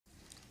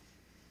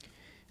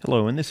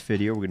Hello, in this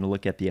video we're going to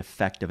look at the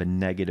effect of a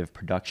negative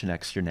production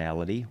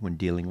externality when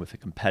dealing with a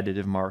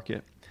competitive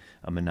market,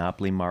 a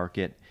monopoly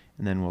market,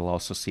 and then we'll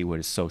also see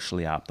what is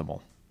socially optimal.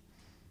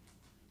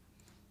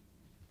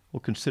 We'll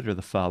consider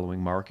the following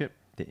market: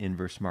 the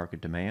inverse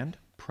market demand,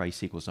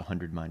 price equals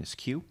 100 minus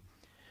Q.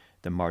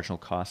 The marginal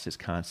cost is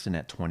constant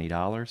at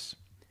 $20.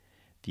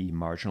 The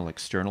marginal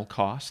external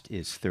cost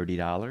is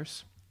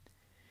 $30.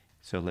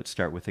 So let's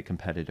start with the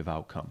competitive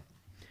outcome.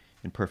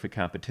 In perfect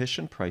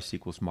competition, price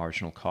equals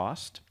marginal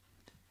cost,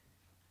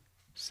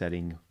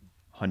 setting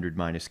 100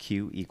 minus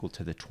Q equal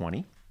to the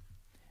 20,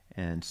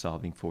 and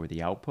solving for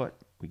the output,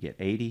 we get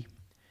 80,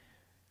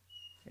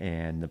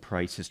 and the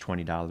price is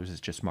 $20,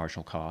 is just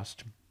marginal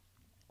cost.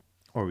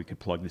 Or we could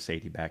plug this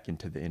 80 back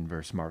into the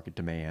inverse market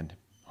demand.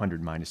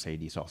 100 minus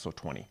 80 is also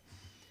 20.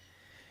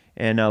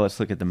 And now let's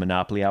look at the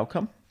monopoly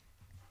outcome.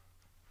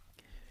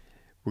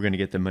 We're going to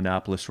get the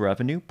monopolist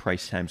revenue,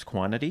 price times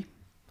quantity,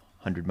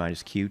 100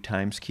 minus Q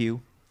times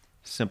Q,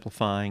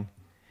 simplifying,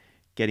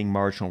 getting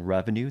marginal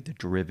revenue, the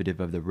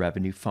derivative of the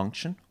revenue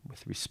function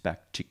with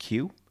respect to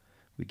Q.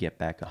 We get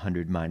back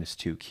 100 minus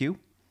 2Q.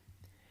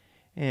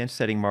 And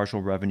setting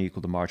marginal revenue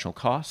equal to marginal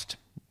cost.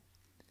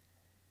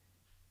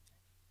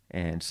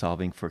 And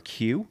solving for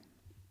Q,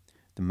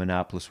 the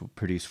monopolist will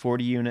produce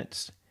 40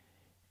 units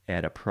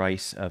at a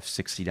price of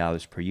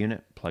 $60 per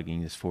unit,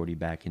 plugging this 40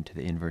 back into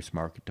the inverse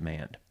market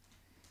demand.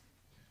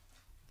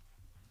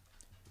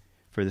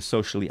 For the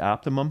socially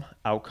optimum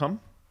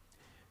outcome,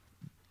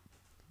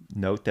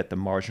 note that the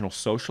marginal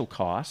social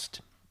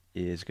cost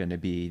is going to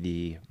be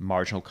the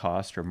marginal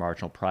cost or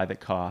marginal private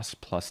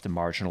cost plus the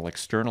marginal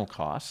external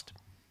cost.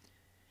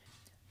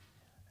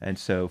 And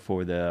so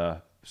for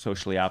the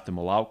socially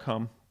optimal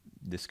outcome,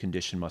 this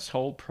condition must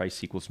hold.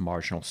 Price equals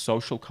marginal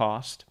social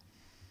cost,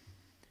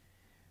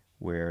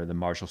 where the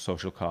marginal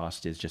social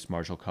cost is just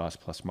marginal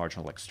cost plus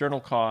marginal external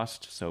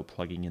cost. So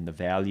plugging in the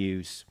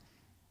values,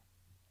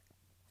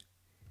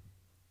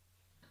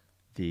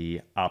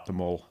 the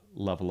optimal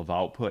level of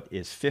output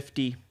is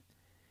 50,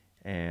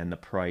 and the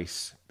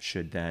price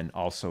should then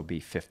also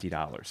be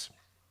 $50.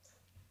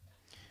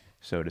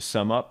 So to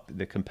sum up,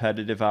 the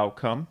competitive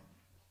outcome,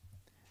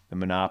 the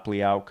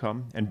monopoly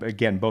outcome, and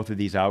again, both of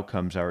these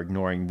outcomes are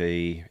ignoring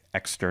the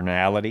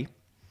externality,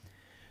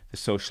 the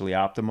socially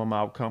optimum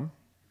outcome.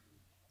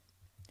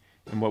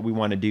 And what we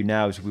want to do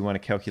now is we want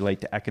to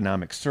calculate the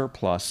economic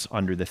surplus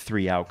under the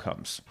three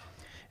outcomes.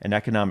 An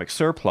economic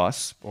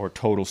surplus, or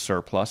total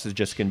surplus, is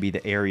just going to be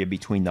the area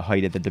between the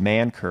height of the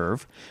demand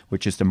curve,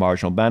 which is the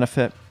marginal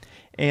benefit,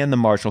 and the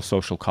marginal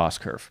social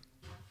cost curve.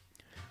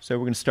 So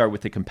we're going to start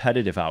with the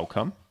competitive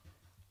outcome.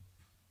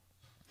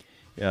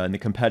 In the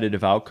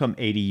competitive outcome,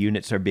 80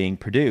 units are being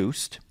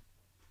produced.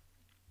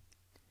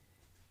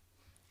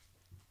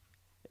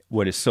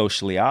 What is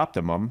socially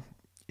optimum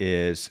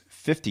is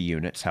 50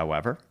 units,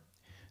 however.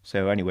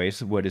 So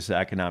anyways, what is the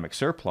economic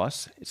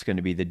surplus? It's going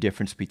to be the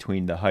difference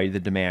between the height of the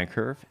demand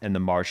curve and the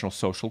marginal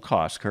social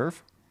cost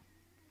curve,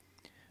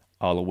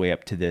 all the way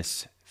up to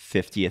this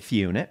 50th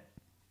unit.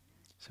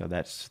 So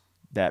that's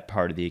that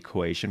part of the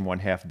equation,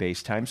 1/2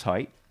 base times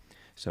height.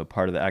 So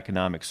part of the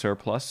economic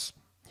surplus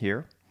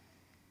here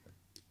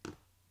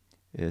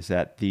is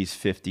that these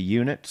 50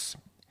 units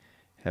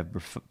have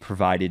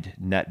provided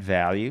net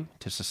value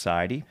to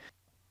society.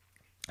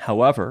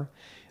 However,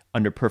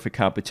 under perfect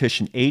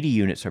competition, 80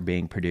 units are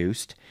being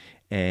produced,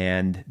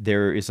 and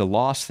there is a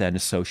loss then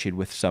associated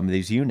with some of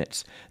these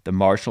units. The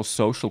marginal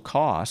social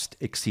cost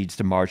exceeds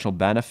the marginal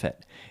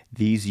benefit.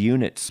 These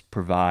units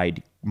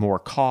provide more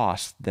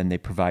cost than they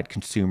provide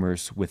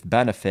consumers with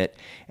benefit,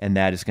 and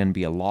that is going to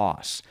be a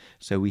loss.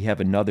 So we have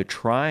another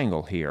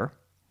triangle here,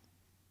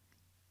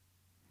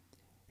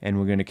 and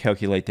we're going to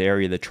calculate the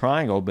area of the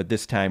triangle, but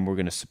this time we're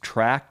going to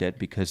subtract it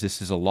because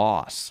this is a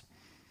loss.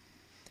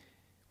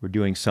 We're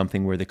doing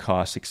something where the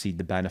costs exceed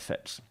the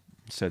benefits.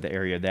 So the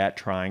area of that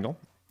triangle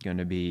is going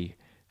to be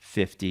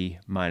 50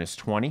 minus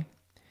 20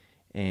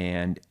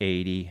 and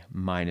 80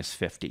 minus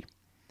 50.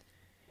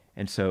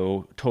 And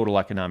so total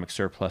economic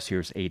surplus here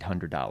is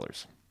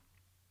 $800.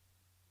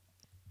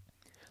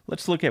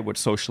 Let's look at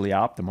what's socially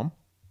optimum.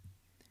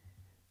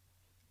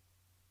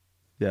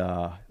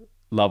 The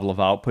level of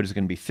output is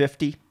going to be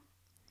 50.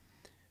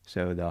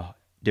 So the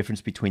difference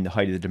between the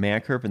height of the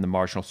demand curve and the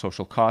marginal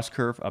social cost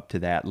curve up to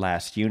that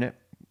last unit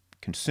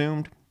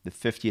consumed, the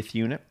 50th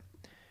unit,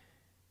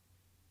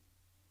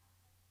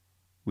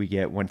 we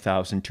get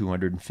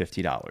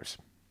 $1,250.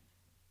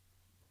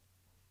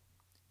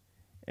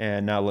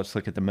 And now let's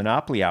look at the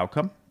monopoly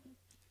outcome.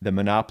 The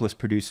monopolist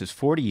produces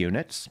 40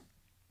 units,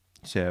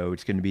 so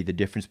it's going to be the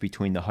difference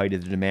between the height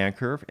of the demand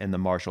curve and the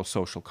marginal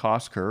social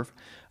cost curve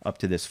up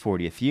to this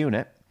 40th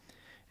unit.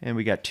 And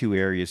we got two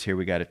areas here.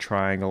 We got a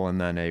triangle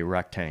and then a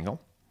rectangle.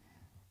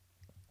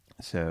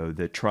 So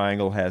the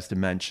triangle has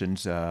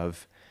dimensions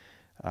of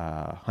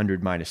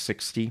 100 minus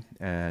 60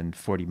 and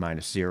 40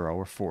 minus 0,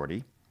 or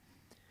 40.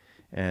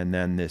 And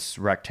then this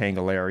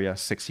rectangle area,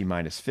 60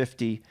 minus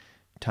 50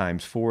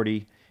 times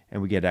 40, and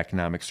we get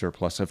economic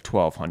surplus of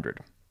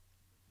 1,200.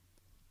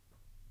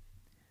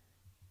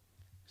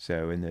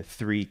 So in the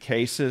three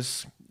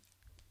cases,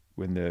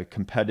 when the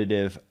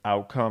competitive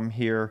outcome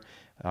here,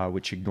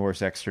 which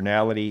ignores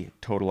externality,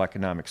 total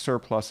economic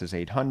surplus is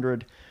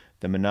 800.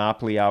 The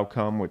monopoly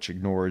outcome, which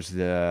ignores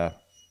the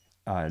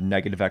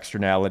negative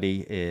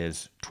externality,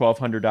 is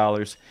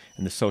 $1,200,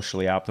 and the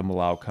socially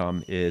optimal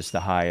outcome is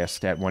the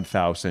highest at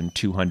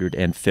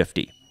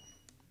 $1,250.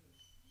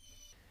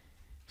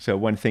 So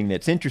one thing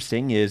that's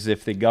interesting is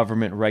if the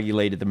government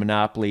regulated the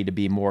monopoly to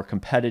be more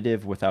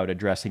competitive without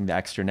addressing the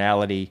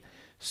externality,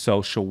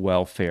 social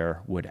welfare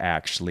would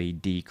actually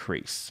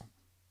decrease.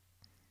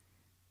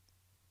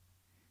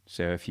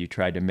 So if you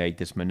tried to make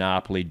this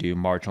monopoly do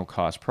marginal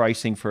cost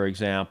pricing, for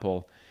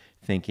example,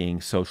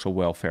 thinking social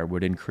welfare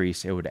would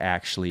increase, it would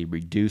actually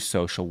reduce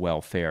social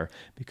welfare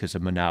because the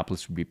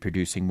monopolist would be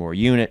producing more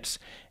units,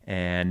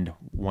 and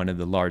one of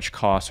the large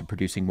costs of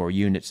producing more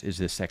units is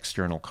this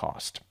external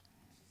cost.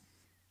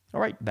 All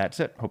right, that's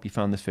it. Hope you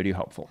found this video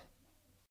helpful.